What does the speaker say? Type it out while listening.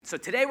So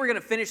today we're going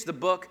to finish the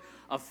book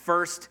of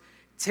 1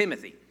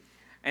 Timothy.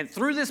 And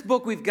through this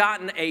book, we've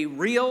gotten a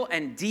real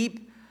and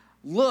deep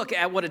look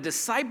at what a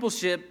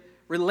discipleship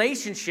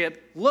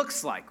relationship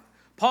looks like.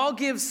 Paul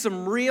gives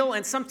some real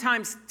and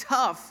sometimes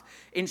tough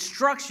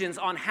instructions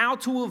on how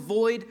to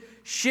avoid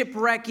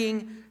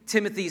shipwrecking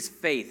Timothy's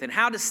faith and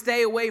how to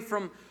stay away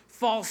from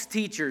false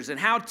teachers and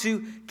how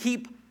to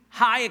keep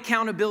high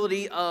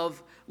accountability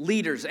of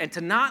leaders and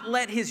to not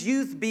let his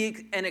youth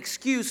be an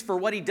excuse for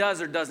what he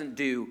does or doesn't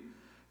do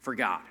for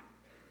God.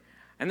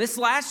 And this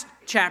last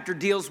chapter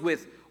deals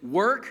with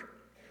work,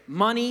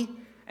 money,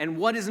 and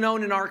what is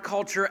known in our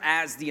culture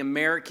as the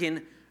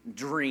American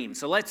dream.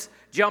 So let's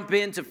jump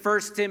into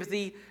 1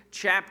 Timothy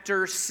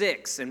chapter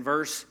 6 and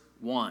verse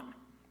 1.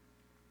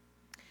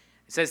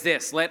 It says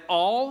this, "Let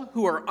all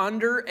who are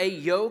under a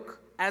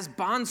yoke as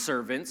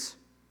bondservants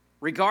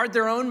regard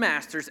their own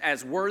masters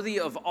as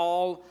worthy of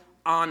all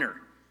honor,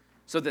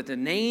 so that the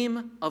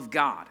name of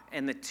God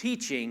and the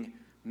teaching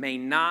may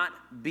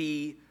not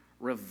be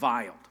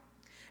reviled."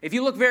 If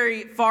you look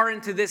very far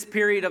into this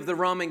period of the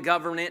Roman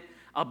government,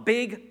 a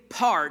big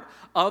part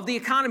of the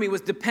economy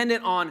was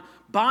dependent on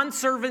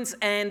bondservants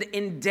and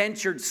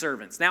indentured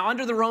servants. Now,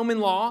 under the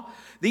Roman law,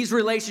 these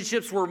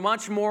relationships were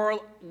much more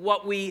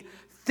what we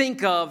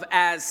think of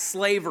as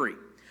slavery.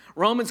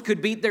 Romans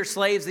could beat their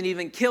slaves and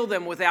even kill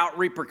them without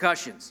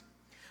repercussions.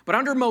 But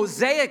under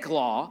Mosaic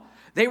law,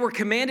 they were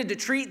commanded to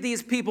treat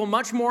these people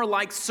much more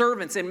like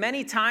servants, and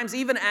many times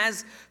even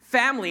as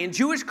family. In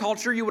Jewish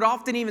culture, you would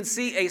often even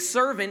see a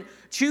servant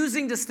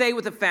choosing to stay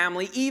with the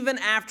family even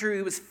after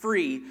he was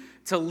free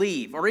to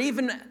leave, or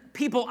even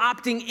people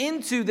opting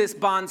into this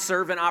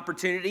bondservant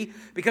opportunity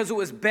because it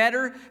was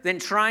better than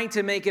trying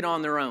to make it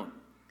on their own.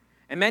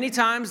 And many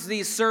times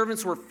these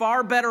servants were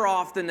far better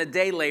off than the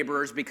day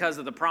laborers because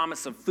of the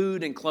promise of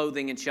food and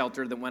clothing and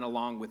shelter that went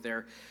along with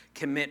their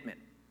commitment.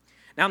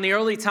 Now, in the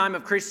early time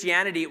of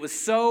Christianity, it was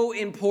so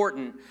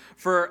important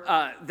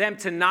for them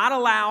to not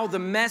allow the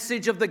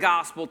message of the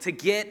gospel to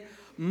get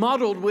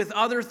muddled with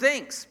other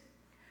things.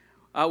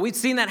 We've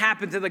seen that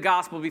happen to the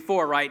gospel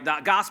before, right?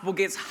 The gospel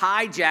gets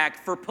hijacked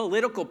for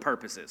political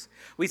purposes.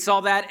 We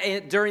saw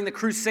that during the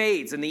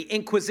Crusades and the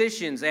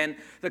Inquisitions and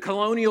the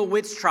colonial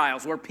witch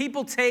trials, where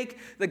people take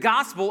the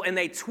gospel and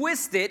they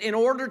twist it in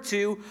order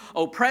to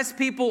oppress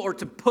people or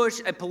to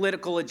push a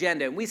political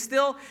agenda. And we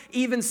still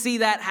even see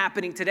that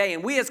happening today.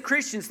 And we as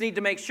Christians need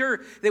to make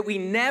sure that we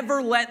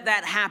never let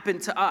that happen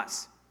to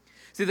us.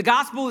 See, the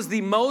gospel is the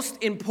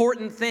most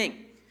important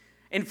thing.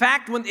 In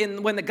fact,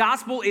 when the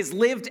gospel is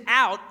lived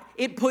out,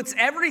 it puts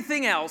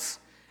everything else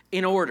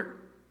in order.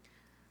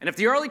 And if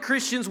the early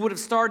Christians would have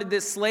started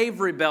this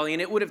slave rebellion,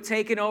 it would have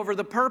taken over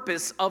the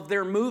purpose of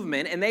their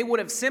movement, and they would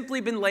have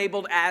simply been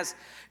labeled as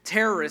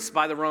terrorists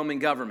by the Roman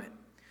government.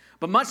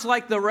 But much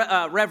like the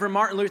Reverend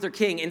Martin Luther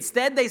King,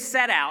 instead they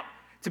set out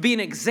to be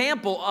an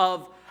example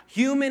of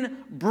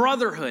human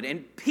brotherhood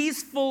and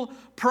peaceful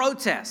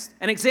protest,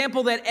 an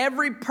example that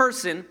every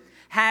person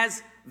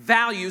has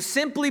value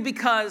simply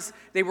because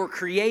they were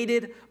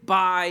created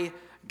by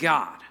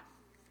God.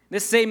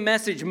 This same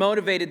message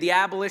motivated the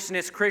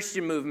abolitionist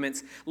Christian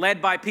movements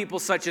led by people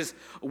such as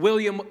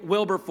William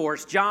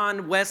Wilberforce,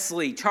 John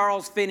Wesley,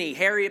 Charles Finney,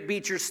 Harriet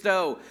Beecher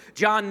Stowe,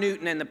 John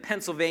Newton, and the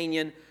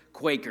Pennsylvania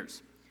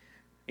Quakers.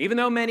 Even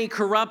though many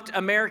corrupt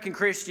American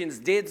Christians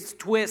did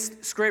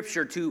twist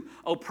Scripture to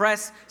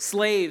oppress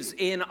slaves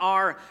in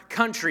our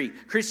country,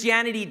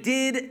 Christianity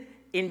did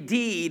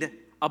indeed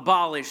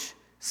abolish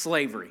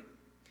slavery.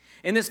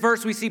 In this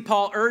verse, we see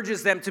Paul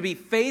urges them to be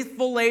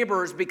faithful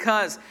laborers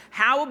because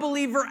how a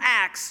believer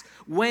acts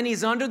when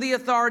he's under the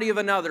authority of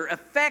another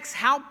affects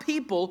how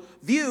people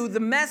view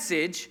the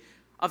message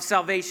of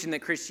salvation that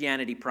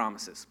Christianity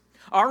promises.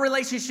 Our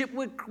relationship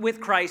with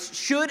Christ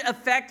should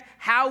affect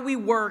how we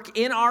work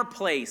in our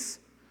place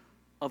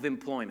of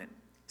employment.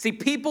 See,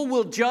 people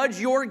will judge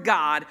your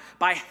God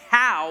by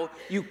how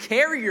you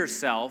carry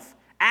yourself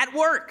at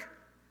work.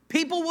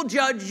 People will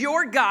judge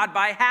your God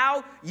by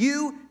how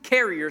you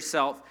carry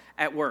yourself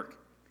at work.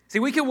 See,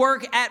 we can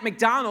work at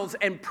McDonald's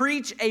and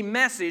preach a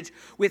message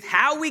with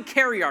how we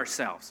carry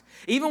ourselves.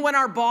 Even when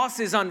our boss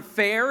is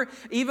unfair,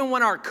 even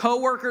when our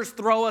coworkers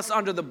throw us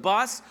under the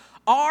bus,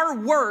 our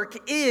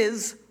work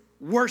is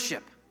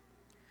worship.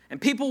 And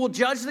people will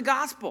judge the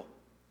gospel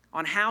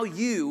on how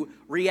you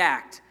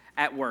react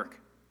at work.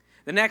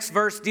 The next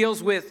verse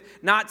deals with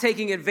not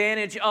taking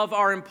advantage of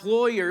our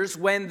employers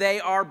when they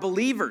are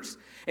believers.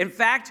 In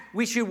fact,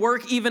 we should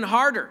work even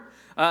harder.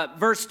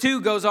 Verse 2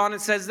 goes on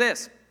and says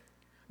this,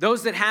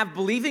 "Those that have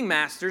believing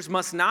masters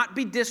must not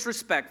be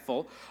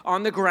disrespectful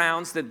on the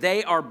grounds that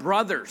they are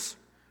brothers.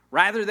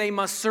 Rather, they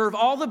must serve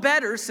all the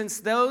better, since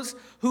those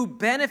who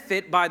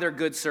benefit by their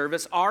good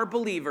service are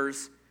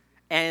believers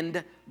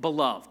and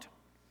beloved."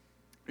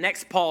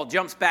 Next, Paul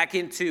jumps back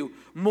into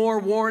more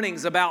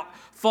warnings about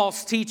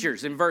false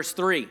teachers in verse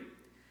 3.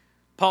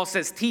 Paul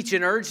says, teach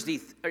and urge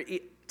these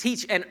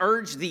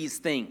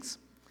things.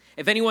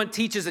 If anyone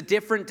teaches a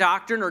different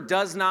doctrine or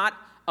does not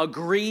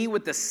agree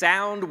with the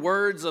sound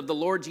words of the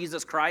Lord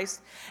Jesus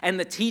Christ and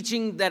the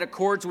teaching that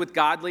accords with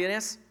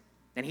godliness,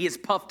 and he is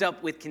puffed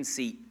up with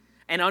conceit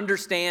and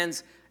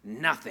understands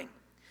nothing.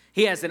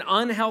 He has an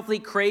unhealthy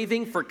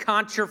craving for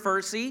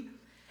controversy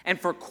and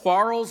for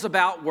quarrels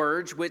about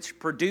words, which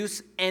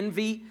produce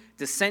envy,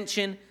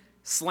 dissension,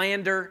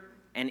 slander,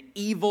 and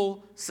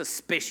evil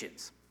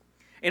suspicions.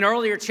 In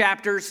earlier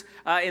chapters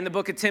in the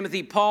book of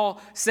Timothy,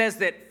 Paul says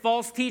that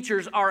false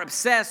teachers are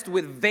obsessed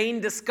with vain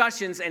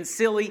discussions and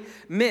silly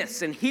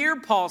myths. And here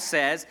Paul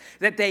says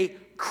that they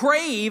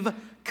crave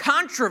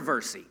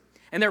controversy,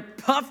 and they're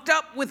puffed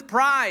up with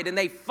pride, and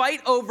they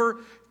fight over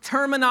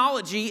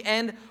terminology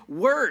and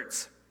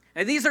words.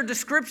 And these are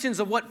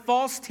descriptions of what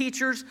false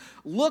teachers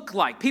look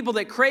like. People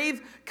that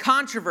crave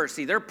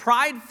controversy. They're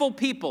prideful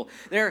people.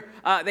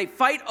 They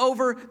fight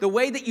over the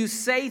way that you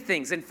say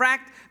things. In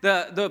fact,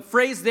 the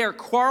phrase there,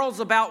 quarrels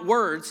about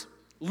words,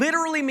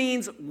 literally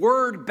means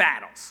word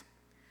battles.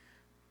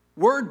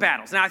 Word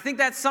battles. Now, I think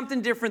that's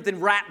something different than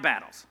rap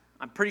battles.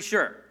 I'm pretty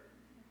sure.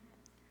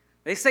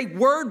 They say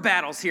word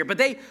battles here, but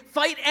they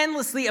fight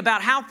endlessly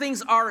about how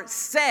things are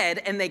said,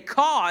 and they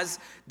cause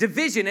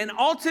division. And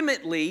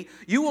ultimately,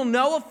 you will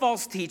know a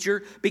false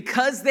teacher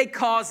because they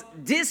cause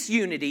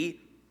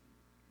disunity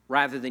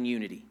rather than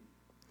unity.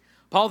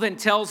 Paul then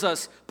tells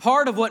us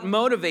part of what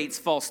motivates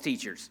false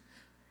teachers.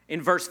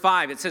 In verse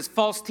 5, it says,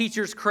 false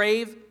teachers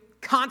crave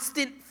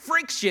constant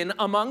friction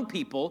among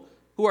people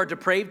who are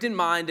depraved in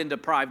mind and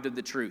deprived of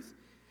the truth.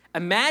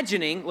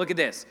 Look at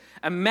this,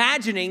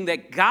 imagining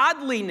that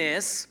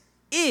godliness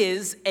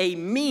is a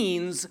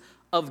means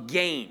of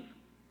gain.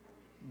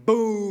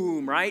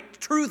 Boom, right?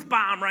 Truth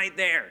bomb right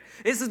there.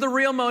 This is the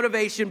real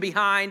motivation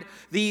behind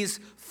these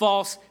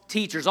false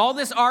teachers. All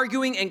this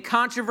arguing and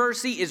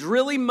controversy is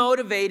really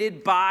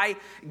motivated by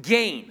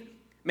gain.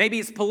 Maybe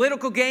it's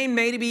political gain,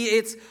 maybe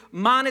it's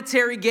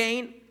monetary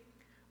gain,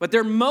 but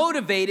they're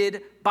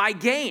motivated by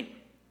gain.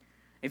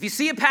 If you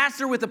see a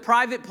pastor with a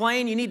private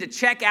plane, you need to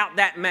check out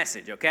that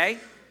message, okay?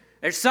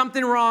 There's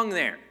something wrong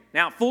there.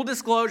 Now, full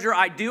disclosure,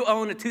 I do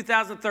own a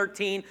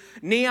 2013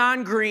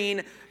 neon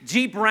green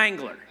Jeep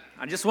Wrangler.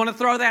 I just want to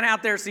throw that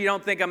out there so you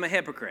don't think I'm a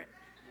hypocrite.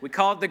 We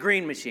call it the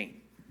green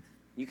machine.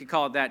 You could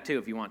call it that too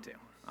if you want to.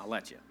 I'll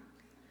let you.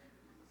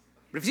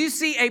 But if you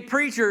see a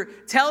preacher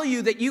tell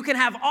you that you can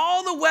have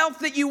all the wealth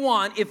that you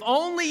want if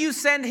only you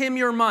send him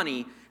your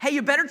money, hey,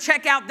 you better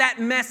check out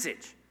that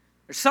message.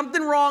 There's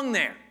something wrong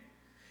there.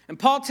 And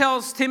Paul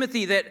tells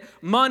Timothy that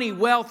money,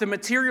 wealth, and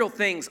material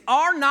things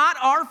are not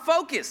our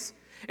focus.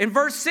 In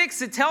verse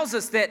 6, it tells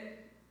us that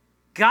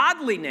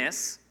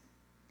godliness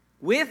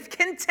with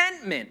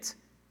contentment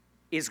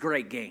is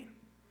great gain.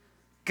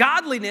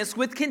 Godliness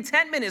with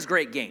contentment is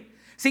great gain.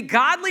 See,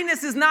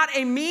 godliness is not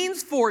a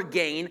means for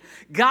gain.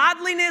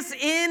 Godliness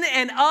in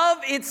and of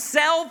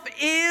itself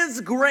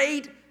is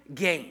great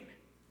gain.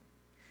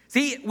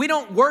 See, we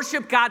don't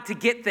worship God to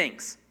get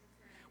things.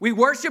 We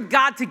worship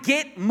God to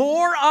get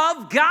more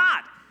of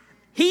God.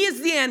 He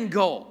is the end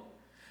goal.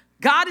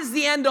 God is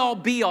the end-all,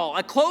 be-all.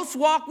 A close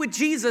walk with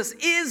Jesus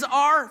is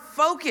our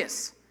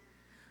focus.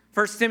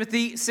 1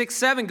 Timothy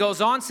 6:7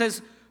 goes on,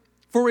 says,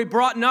 for we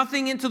brought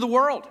nothing into the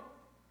world,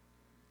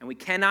 and we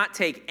cannot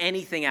take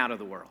anything out of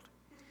the world.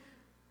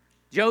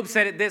 Job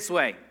said it this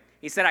way.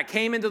 He said, I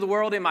came into the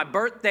world in my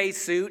birthday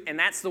suit, and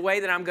that's the way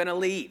that I'm going to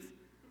leave.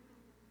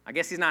 I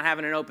guess he's not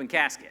having an open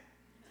casket.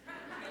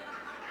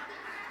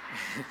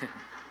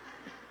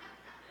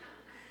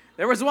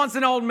 There was once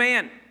an old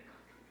man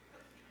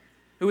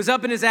who was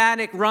up in his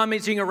attic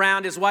rummaging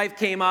around. His wife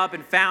came up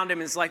and found him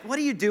and was like, what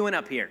are you doing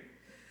up here?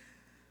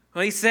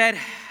 Well, he said,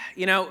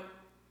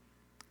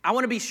 I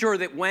want to be sure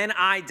that when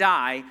I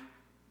die,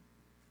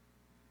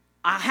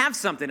 I'll have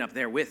something up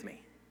there with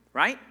me,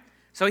 right?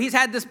 So he's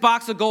had this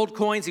box of gold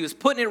coins. He was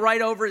putting it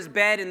right over his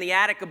bed in the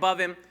attic above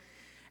him.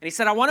 And he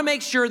said, I want to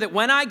make sure that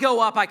when I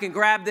go up, I can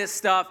grab this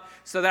stuff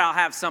so that I'll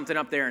have something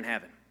up there in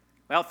heaven.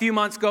 Well, a few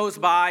months goes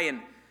by,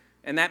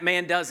 and that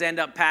man does end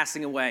up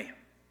passing away.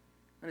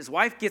 And his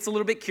wife gets a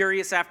little bit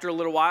curious after a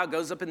little while,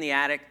 goes up in the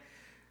attic,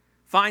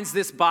 finds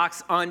this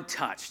box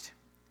untouched.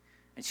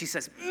 And she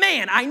says,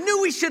 man, I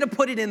knew we should have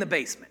put it in the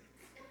basement.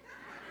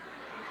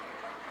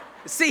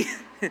 See,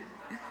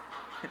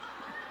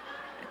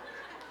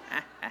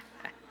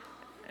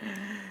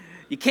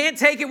 you can't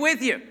take it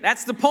with you.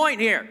 That's the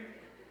point here.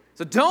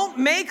 So don't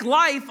make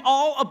life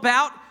all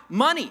about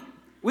money.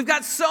 We've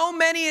got so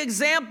many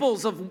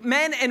examples of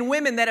men and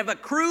women that have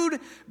accrued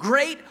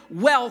great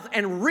wealth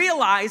and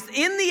realized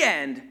in the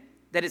end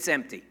that it's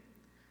empty.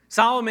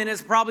 Solomon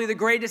is probably the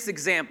greatest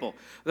example.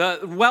 The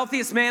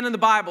wealthiest man in the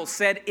Bible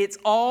said it's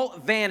all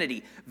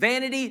vanity.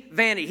 Vanity,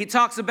 vanity. He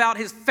talks about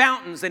his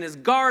fountains and his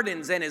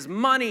gardens and his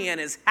money and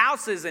his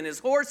houses and his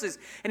horses.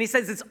 And he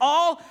says it's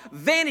all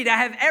vanity. I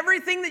have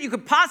everything that you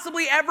could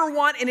possibly ever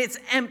want, and it's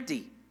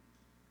empty.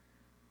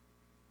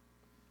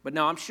 But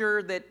no, I'm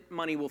sure that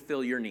money will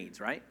fill your needs,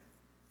 right?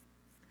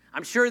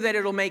 I'm sure that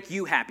it'll make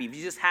you happy if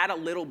you just had a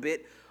little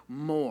bit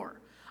more.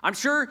 I'm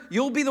sure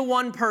you'll be the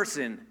one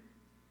person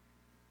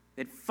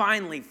that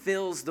finally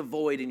fills the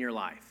void in your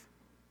life.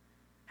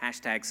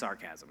 Hashtag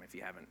sarcasm if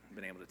you haven't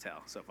been able to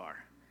tell so far.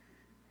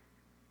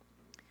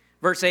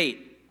 Verse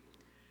 8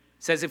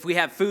 says, if we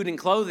have food and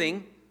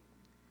clothing,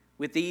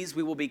 with these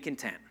we will be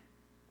content.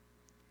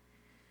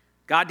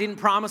 God didn't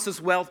promise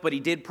us wealth, but he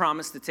did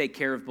promise to take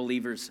care of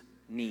believers'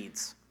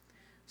 needs.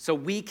 So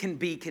we can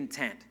be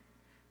content.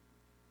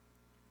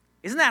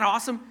 Isn't that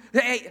awesome?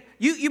 Hey,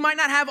 you might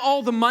not have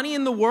all the money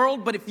in the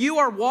world, but if you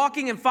are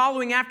walking and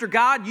following after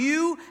God,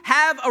 you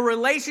have a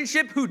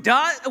relationship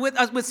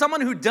with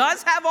someone who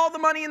does have all the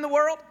money in the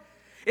world.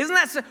 Isn't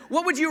that,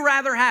 what would you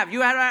rather have? You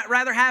would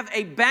rather have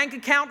a bank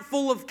account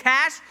full of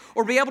cash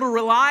or be able to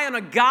rely on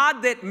a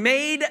God that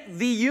made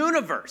the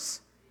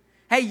universe?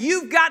 Hey,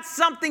 you've got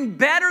something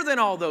better than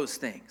all those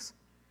things.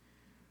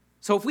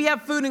 So if we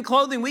have food and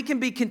clothing, we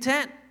can be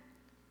content.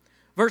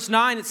 Verse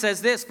 9, it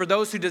says this, for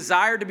those who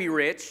desire to be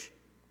rich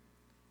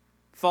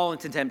fall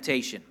into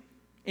temptation,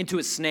 into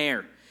a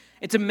snare,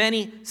 into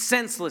many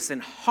senseless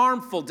and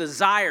harmful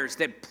desires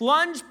that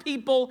plunge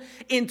people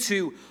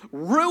into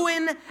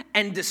ruin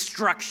and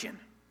destruction.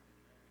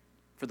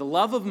 For the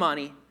love of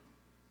money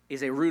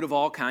is a root of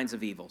all kinds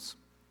of evils.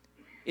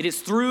 It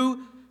is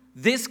through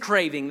this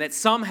craving that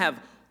some have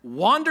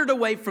wandered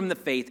away from the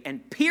faith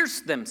and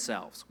pierced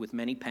themselves with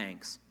many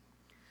pangs.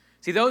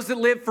 See, those that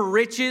live for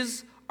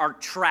riches are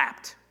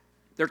trapped.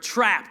 They're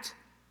trapped.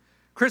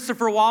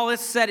 Christopher Wallace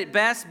said it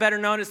best, better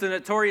known as the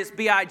notorious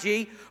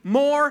B.I.G.,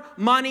 more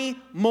money,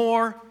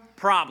 more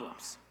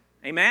problems.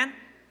 Amen?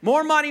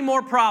 More money,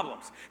 more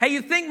problems. Hey,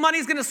 you think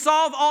money's going to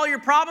solve all your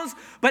problems?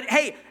 But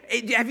hey,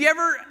 have you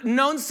ever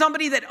known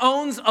somebody that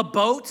owns a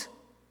boat?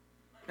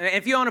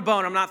 If you own a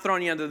boat, I'm not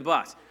throwing you under the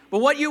bus. But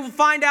what you will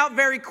find out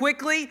very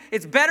quickly,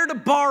 it's better to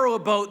borrow a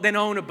boat than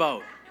own a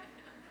boat.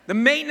 The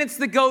maintenance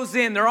that goes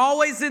in, they're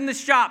always in the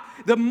shop.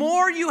 The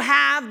more you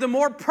have, the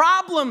more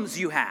problems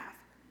you have.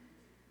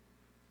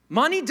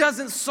 Money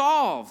doesn't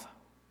solve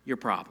your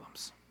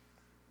problems.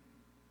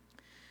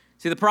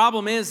 See, the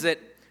problem is that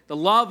the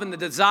love and the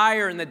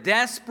desire and the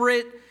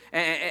desperate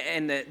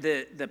and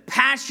the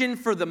passion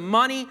for the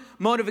money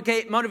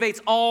motivates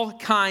all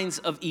kinds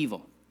of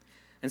evil.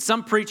 And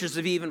some preachers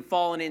have even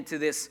fallen into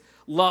this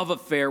love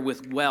affair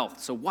with wealth.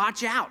 So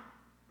watch out.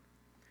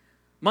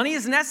 Money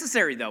is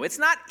necessary, though. It's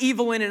not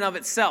evil in and of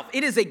itself.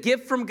 It is a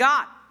gift from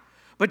God.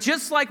 But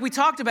just like we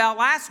talked about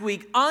last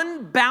week,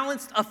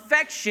 unbalanced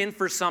affection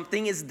for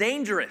something is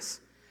dangerous.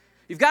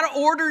 You've got to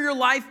order your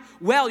life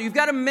well. You've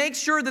got to make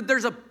sure that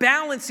there's a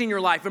balance in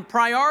your life and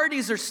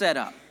priorities are set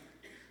up.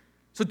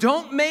 So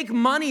don't make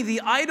money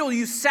the idol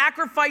you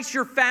sacrifice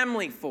your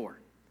family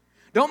for.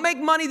 Don't make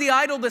money the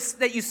idol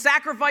that you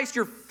sacrifice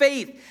your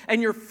faith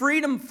and your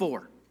freedom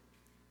for.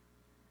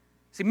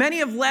 See, many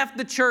have left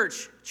the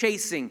church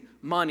chasing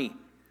money.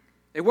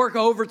 They work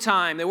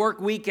overtime. They work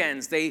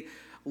weekends. They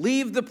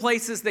leave the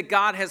places that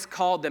God has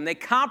called them. They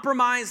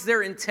compromise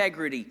their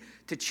integrity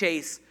to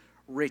chase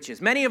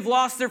riches. Many have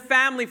lost their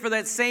family for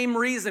that same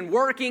reason,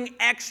 working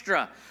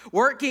extra,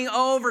 working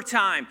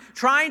overtime,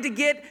 trying to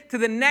get to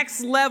the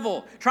next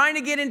level, trying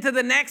to get into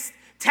the next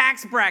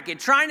tax bracket,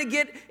 trying to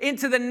get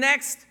into the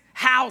next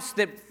house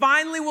that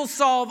finally will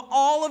solve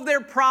all of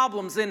their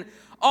problems. And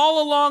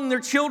all along,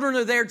 their children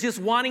are there just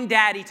wanting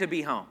daddy to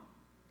be home.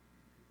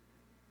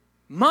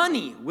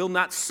 Money will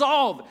not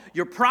solve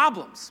your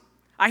problems.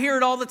 I hear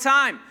it all the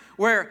time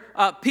where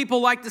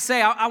people like to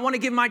say, I want to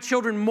give my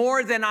children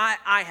more than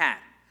I had.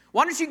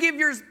 Why don't you give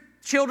your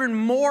children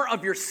more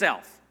of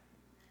yourself?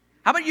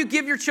 How about you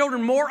give your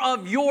children more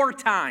of your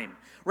time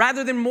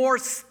rather than more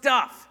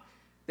stuff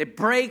that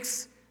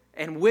breaks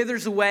and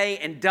withers away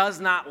and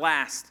does not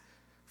last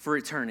for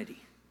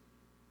eternity?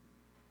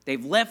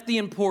 They've left the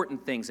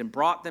important things and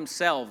brought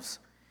themselves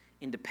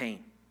into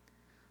pain.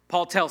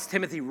 Paul tells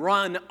Timothy,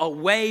 run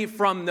away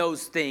from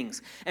those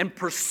things and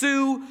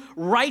pursue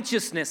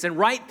righteousness and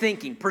right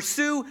thinking.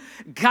 Pursue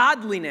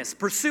godliness.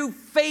 Pursue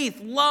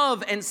faith,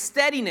 love, and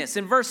steadiness.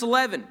 In verse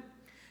 11, it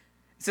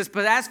says,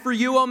 but as for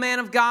you, O man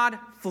of God,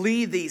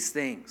 flee these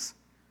things.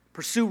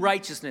 Pursue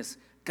righteousness,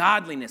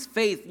 godliness,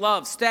 faith,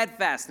 love,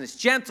 steadfastness,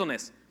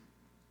 gentleness.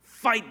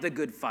 Fight the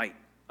good fight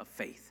of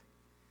faith.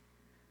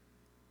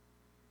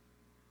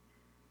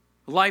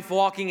 Life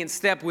walking in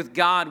step with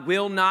God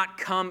will not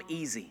come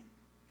easy.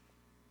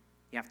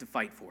 You have to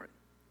fight for it.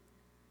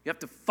 You have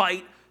to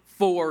fight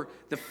for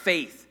the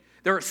faith.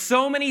 There are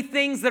so many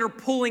things that are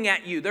pulling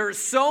at you. There are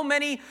so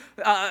many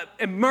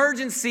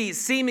emergencies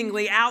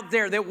seemingly out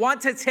there that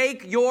want to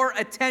take your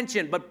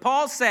attention. But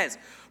Paul says,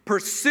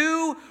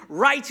 pursue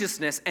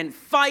righteousness and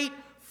fight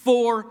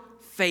for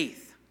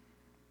faith.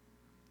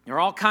 There are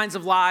all kinds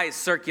of lies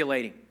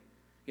circulating.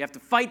 You have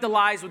to fight the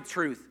lies with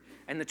truth.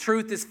 And the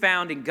truth is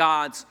found in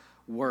God's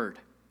word.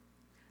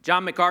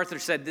 John MacArthur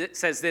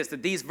says this,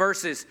 that these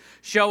verses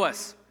show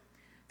us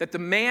that the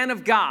man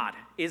of God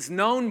is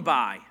known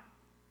by,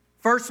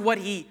 first, what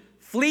he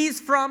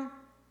flees from,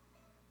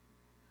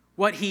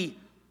 what he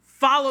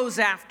follows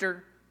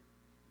after,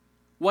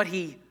 what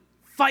he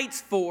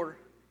fights for,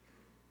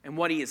 and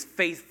what he is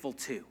faithful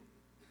to.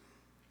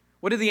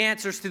 What are the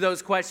answers to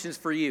those questions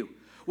for you?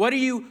 What are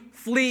you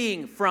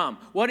fleeing from?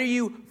 What are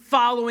you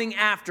following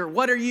after?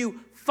 What are you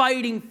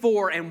fighting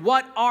for? And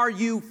what are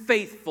you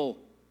faithful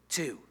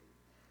to?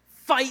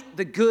 Fight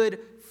the good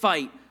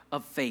fight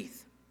of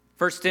faith.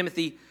 1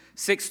 Timothy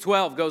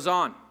 6:12 goes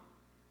on.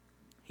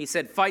 He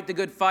said, fight the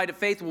good fight of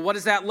faith. Well, what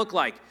does that look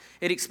like?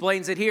 It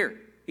explains it here.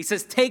 He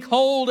says, take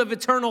hold of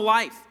eternal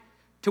life,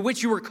 to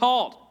which you were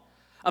called,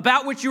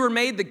 about which you were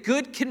made the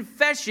good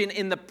confession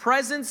in the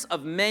presence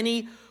of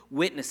many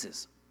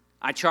witnesses.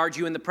 I charge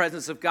you in the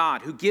presence of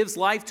God, who gives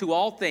life to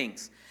all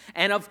things,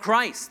 and of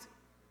Christ,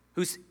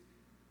 who's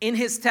in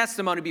his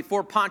testimony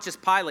before Pontius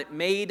Pilate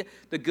made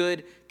the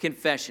good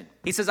confession.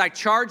 He says, I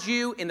charge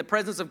you in the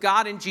presence of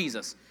God and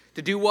Jesus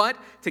to do what?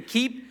 To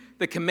keep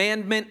the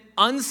commandment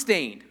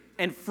unstained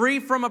and free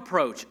from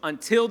approach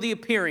until the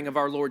appearing of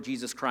our Lord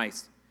Jesus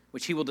Christ,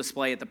 which he will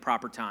display at the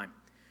proper time.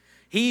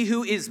 He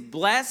who is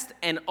blessed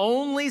and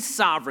only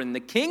sovereign, the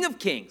King of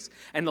kings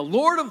and the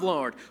Lord of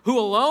lords, who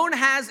alone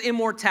has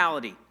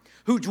immortality,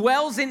 who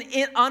dwells in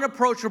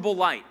unapproachable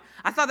light.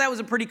 I thought that was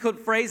a pretty good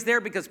phrase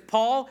there, because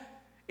Paul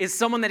is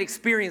someone that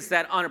experienced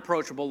that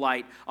unapproachable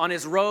light on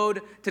his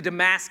road to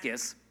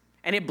Damascus,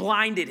 and it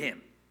blinded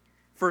him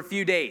for a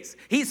few days.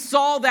 He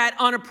saw that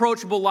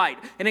unapproachable light,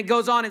 and it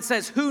goes on and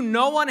says, who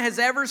no one has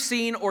ever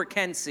seen or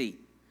can see.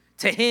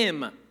 To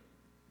him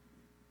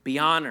be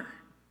honor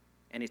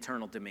and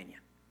eternal dominion.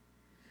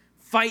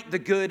 Fight the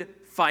good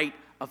fight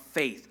of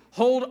faith.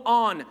 Hold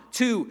on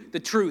to the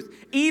truth,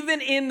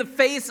 even in the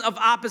face of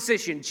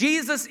opposition.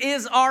 Jesus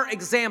is our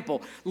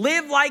example.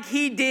 Live like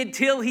he did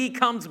till he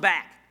comes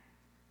back.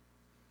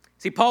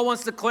 See, Paul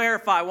wants to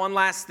clarify one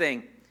last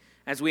thing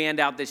as we end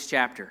out this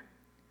chapter.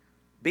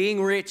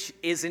 Being rich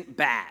isn't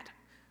bad.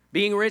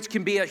 Being rich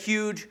can be a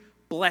huge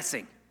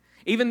blessing.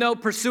 Even though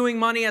pursuing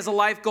money as a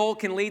life goal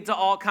can lead to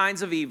all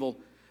kinds of evil,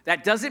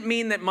 that doesn't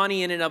mean that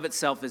money in and of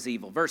itself is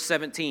evil. Verse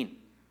 17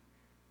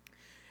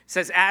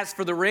 says, as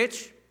for the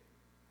rich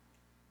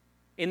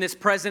in this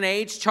present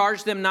age,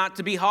 charge them not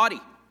to be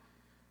haughty,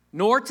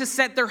 nor to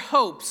set their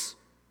hopes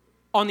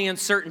on the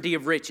uncertainty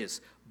of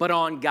riches, but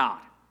on God,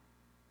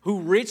 who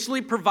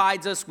richly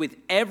provides us with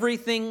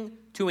everything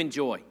to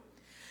enjoy.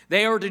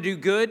 They are to do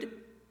good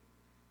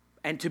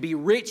and to be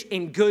rich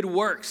in good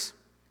works,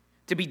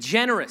 to be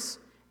generous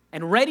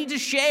and ready to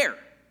share,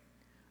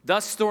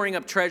 thus storing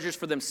up treasures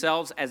for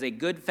themselves as a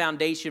good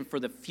foundation for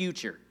the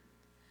future,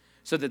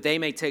 so that they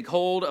may take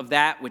hold of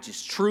that which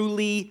is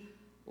truly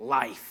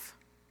life.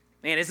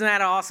 Man, isn't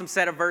that an awesome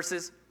set of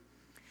verses?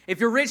 If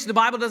you're rich, the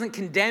Bible doesn't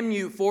condemn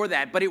you for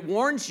that, but it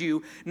warns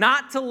you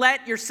not to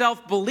let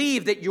yourself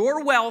believe that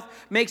your wealth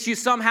makes you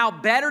somehow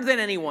better than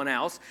anyone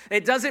else.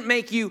 It doesn't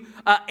make you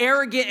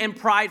arrogant and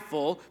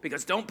prideful,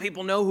 because don't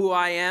people know who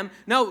I am?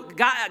 No,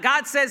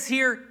 God says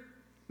here,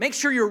 make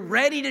sure you're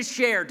ready to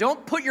share.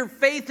 Don't put your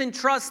faith and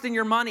trust in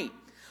your money.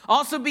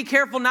 Also be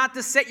careful not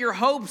to set your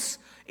hopes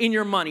in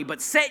your money,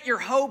 but set your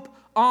hope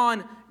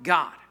on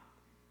God.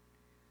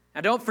 Now,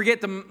 don't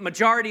forget, the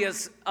majority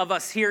of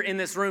us here in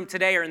this room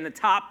today are in the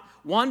top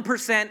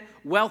 1%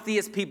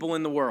 wealthiest people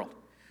in the world.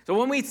 So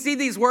when we see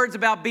these words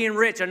about being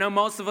rich, I know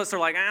most of us are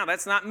like,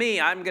 that's not me.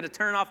 I'm going to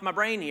turn off my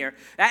brain here.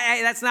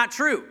 That's not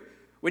true.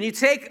 When you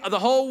take the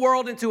whole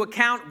world into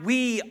account,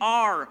 we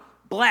are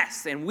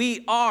blessed and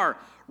we are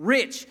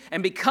rich.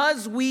 And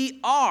because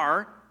we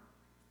are,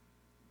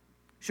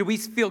 should we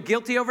feel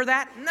guilty over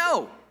that?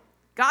 No.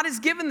 God has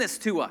given this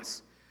to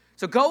us.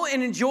 So go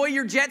and enjoy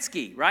your jet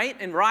ski, right?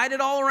 And ride it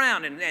all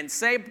around and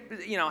say,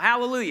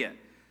 hallelujah.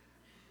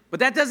 But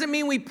that doesn't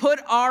mean we put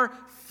our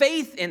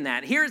faith in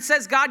that. Here it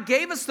says God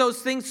gave us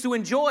those things to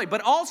enjoy,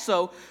 but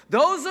also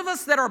those of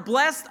us that are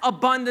blessed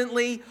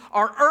abundantly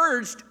are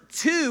urged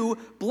to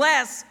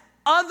bless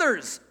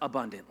others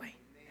abundantly.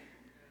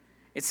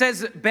 It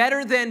says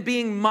better than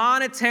being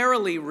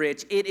monetarily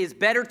rich, it is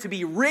better to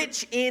be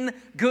rich in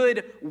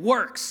good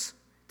works,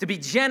 to be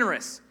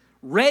generous,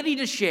 ready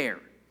to share.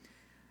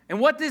 And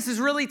what this is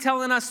really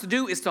telling us to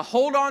do is to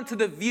hold on to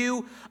the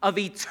view of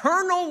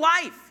eternal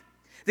life,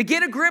 to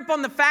get a grip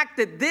on the fact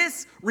that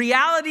this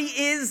reality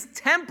is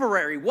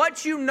temporary.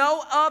 What you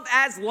know of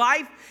as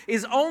life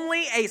is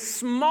only a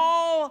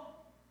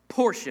small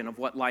portion of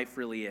what life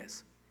really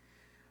is.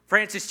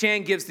 Francis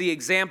Chan gives the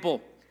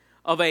example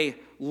of a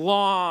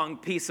long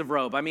piece of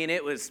rope. I mean,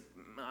 it was,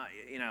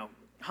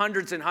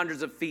 hundreds and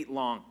hundreds of feet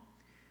long.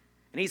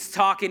 And he's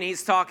talking.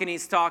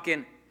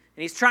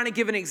 And he's trying to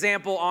give an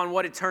example on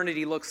what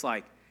eternity looks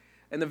like.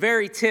 And the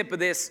very tip of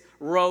this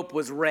rope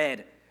was red.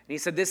 And he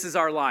said, this is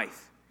our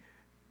life.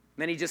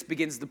 And then he just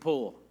begins to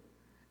pull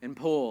and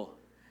pull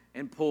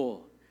and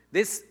pull.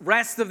 This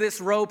rest of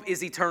this rope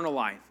is eternal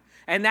life.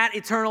 And that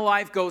eternal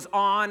life goes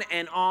on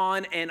and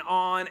on and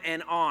on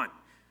and on.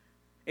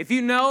 If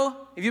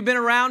you've been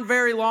around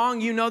very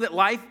long, you know that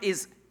life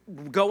is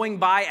going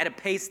by at a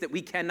pace that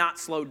we cannot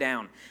slow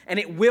down. And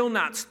it will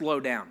not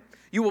slow down.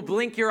 You will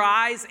blink your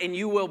eyes and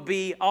you will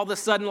be all of a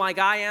sudden, like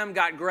I am,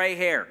 got gray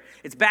hair.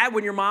 It's bad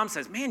when your mom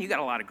says, man, you got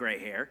a lot of gray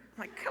hair. I'm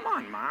like, come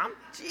on, Mom.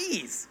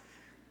 Jeez.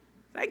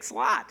 Thanks a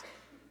lot.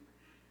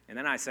 And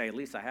then I say, at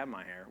least I have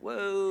my hair.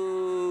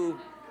 Whoa.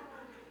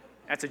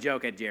 That's a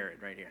joke at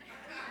Jared right here.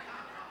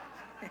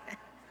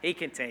 He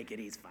can take it.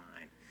 He's fine.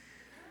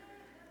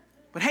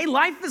 But hey,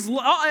 life is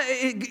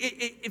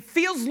it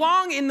feels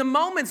long in the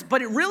moments,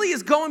 but it really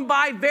is going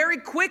by very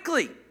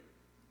quickly.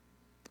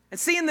 And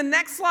seeing the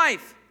next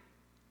life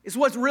is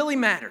what really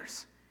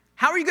matters.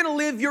 How are you going to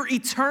live your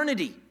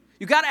eternity?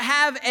 You got to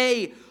have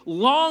a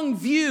long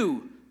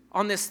view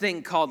on this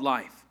thing called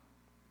life.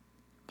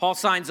 Paul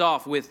signs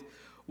off with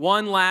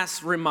one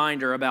last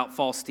reminder about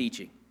false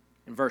teaching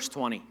in verse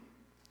 20. It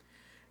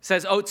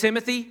says, "O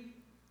Timothy,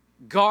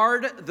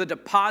 guard the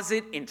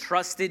deposit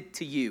entrusted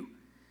to you.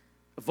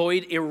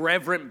 Avoid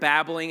irreverent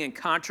babbling and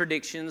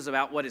contradictions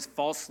about what is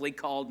falsely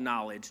called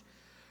knowledge.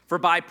 For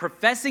by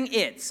professing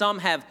it, some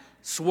have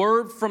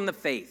swerved from the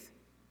faith.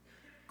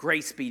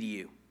 Grace be to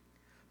you."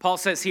 Paul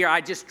says here,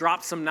 I just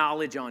dropped some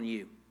knowledge on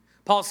you.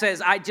 Paul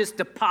says, I just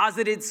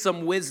deposited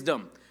some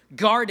wisdom.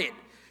 Guard it.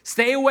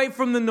 Stay away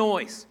from the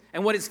noise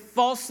and what is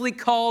falsely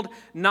called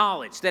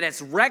knowledge that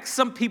has wrecked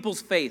some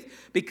people's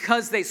faith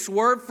because they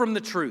swerved from the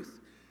truth.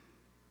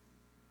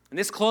 And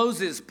this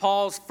closes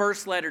Paul's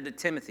first letter to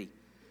Timothy,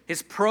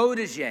 his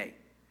protege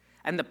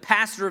and the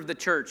pastor of the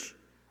church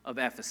of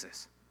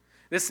Ephesus.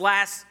 This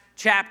last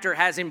chapter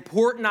has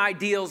important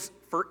ideals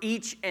for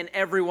each and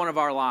every one of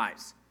our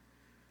lives.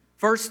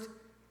 First,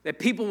 that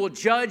people will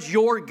judge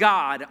your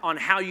God on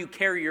how you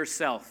carry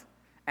yourself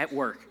at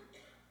work.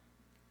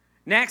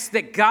 Next,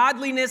 that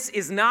godliness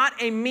is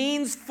not a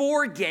means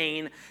for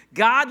gain.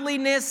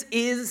 Godliness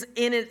is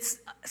in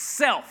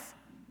itself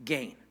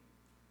gain.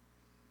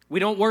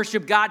 We don't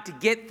worship God to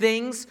get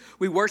things.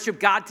 We worship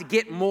God to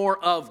get more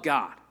of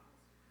God.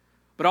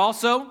 But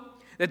also,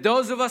 that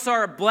those of us who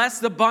are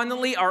blessed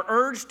abundantly are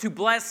urged to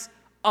bless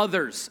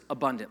others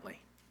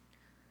abundantly.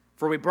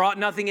 For we brought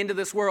nothing into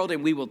this world,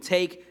 and we will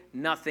take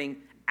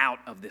nothing out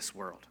of this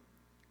world.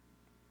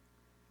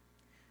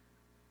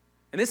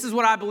 And this is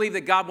what I believe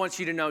that God wants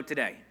you to know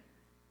today,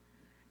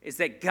 is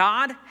that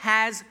God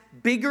has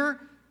bigger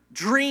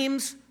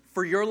dreams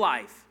for your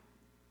life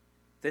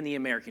than the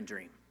American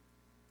dream.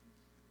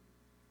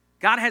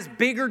 God has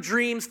bigger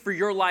dreams for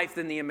your life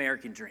than the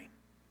American dream.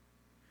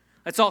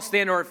 Let's all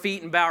stand to our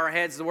feet and bow our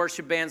heads. The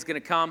worship band's going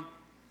to come.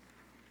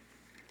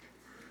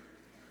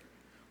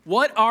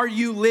 What are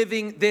you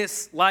living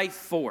this life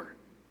for?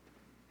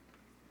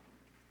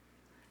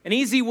 An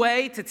easy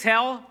way to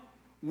tell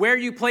where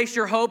you place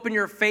your hope and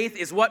your faith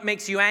is what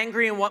makes you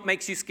angry and what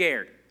makes you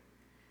scared.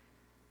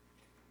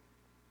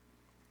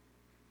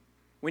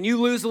 When you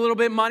lose a little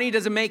bit of money,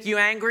 does it make you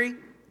angry?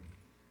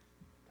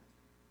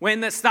 When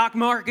the stock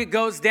market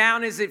goes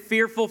down, is it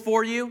fearful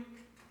for you?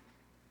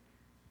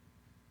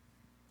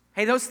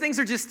 Hey, those things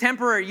are just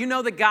temporary. You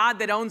know the God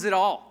that owns it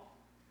all.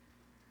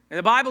 And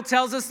the Bible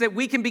tells us that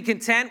we can be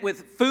content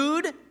with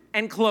food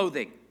and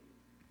clothing.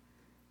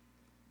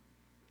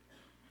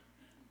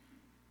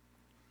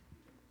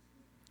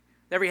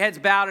 Every head's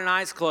bowed and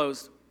eyes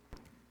closed.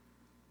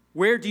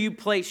 Where do you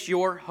place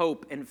your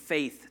hope and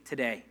faith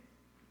today?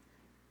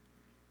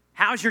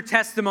 How's your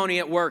testimony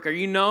at work? Are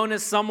you known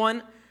as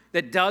someone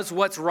that does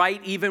what's right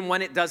even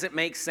when it doesn't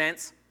make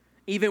sense?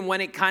 Even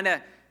when it kind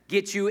of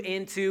gets you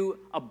into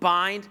a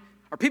bind?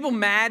 Are people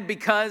mad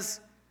because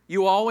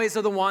you always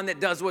are the one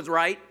that does what's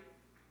right?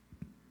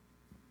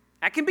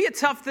 That can be a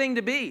tough thing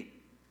to be.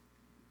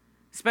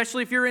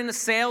 Especially if you're in a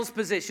sales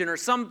position or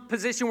some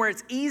position where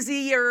it's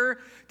easier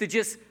to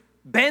just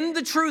bend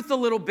the truth a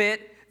little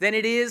bit than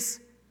it is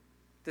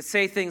to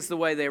say things the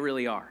way they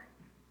really are.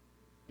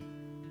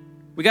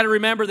 We got to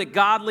remember that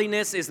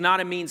godliness is not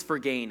a means for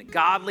gain.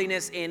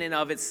 Godliness in and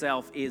of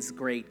itself is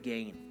great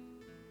gain.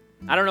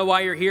 I don't know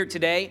why you're here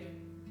today.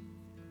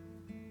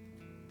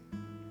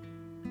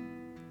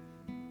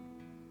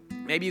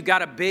 Maybe you've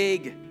got a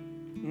big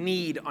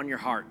need on your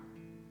heart.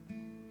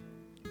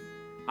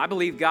 I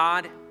believe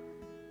God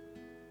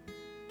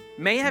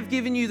may have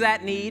given you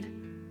that need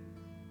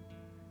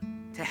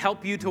to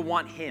help you to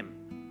want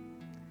Him.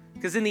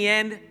 Because in the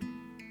end,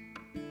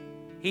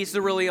 He's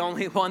the really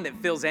only one that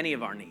fills any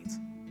of our needs.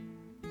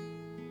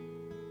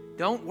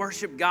 Don't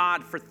worship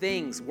God for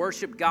things.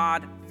 Worship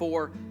God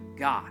for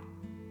God.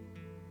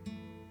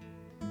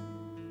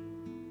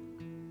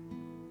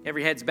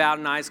 Every head's bowed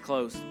and eyes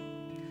closed.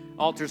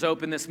 Altar's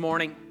open this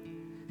morning.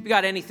 If you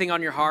got anything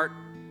on your heart,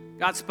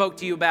 God spoke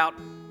to you about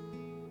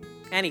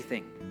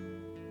anything.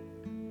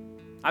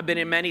 I've been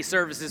in many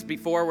services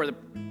before where the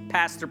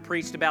pastor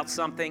preached about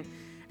something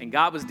and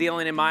God was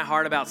dealing in my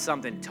heart about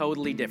something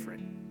totally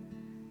different.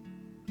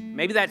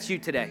 Maybe that's you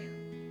today.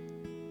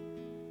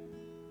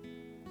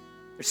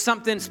 There's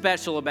something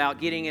special about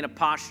getting in a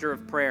posture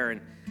of prayer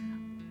and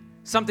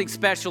something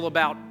special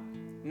about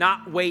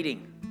not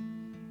waiting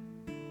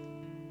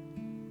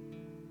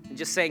and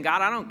just saying,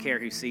 God, I don't care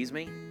who sees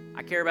me.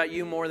 I care about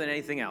you more than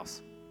anything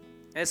else.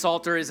 And this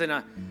altar isn't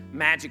a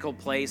magical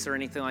place or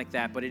anything like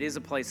that, but it is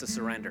a place of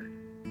surrender.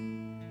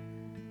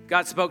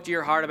 God spoke to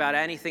your heart about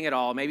anything at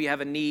all. Maybe you have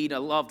a need, a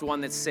loved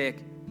one that's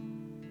sick.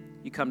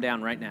 You come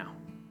down right now.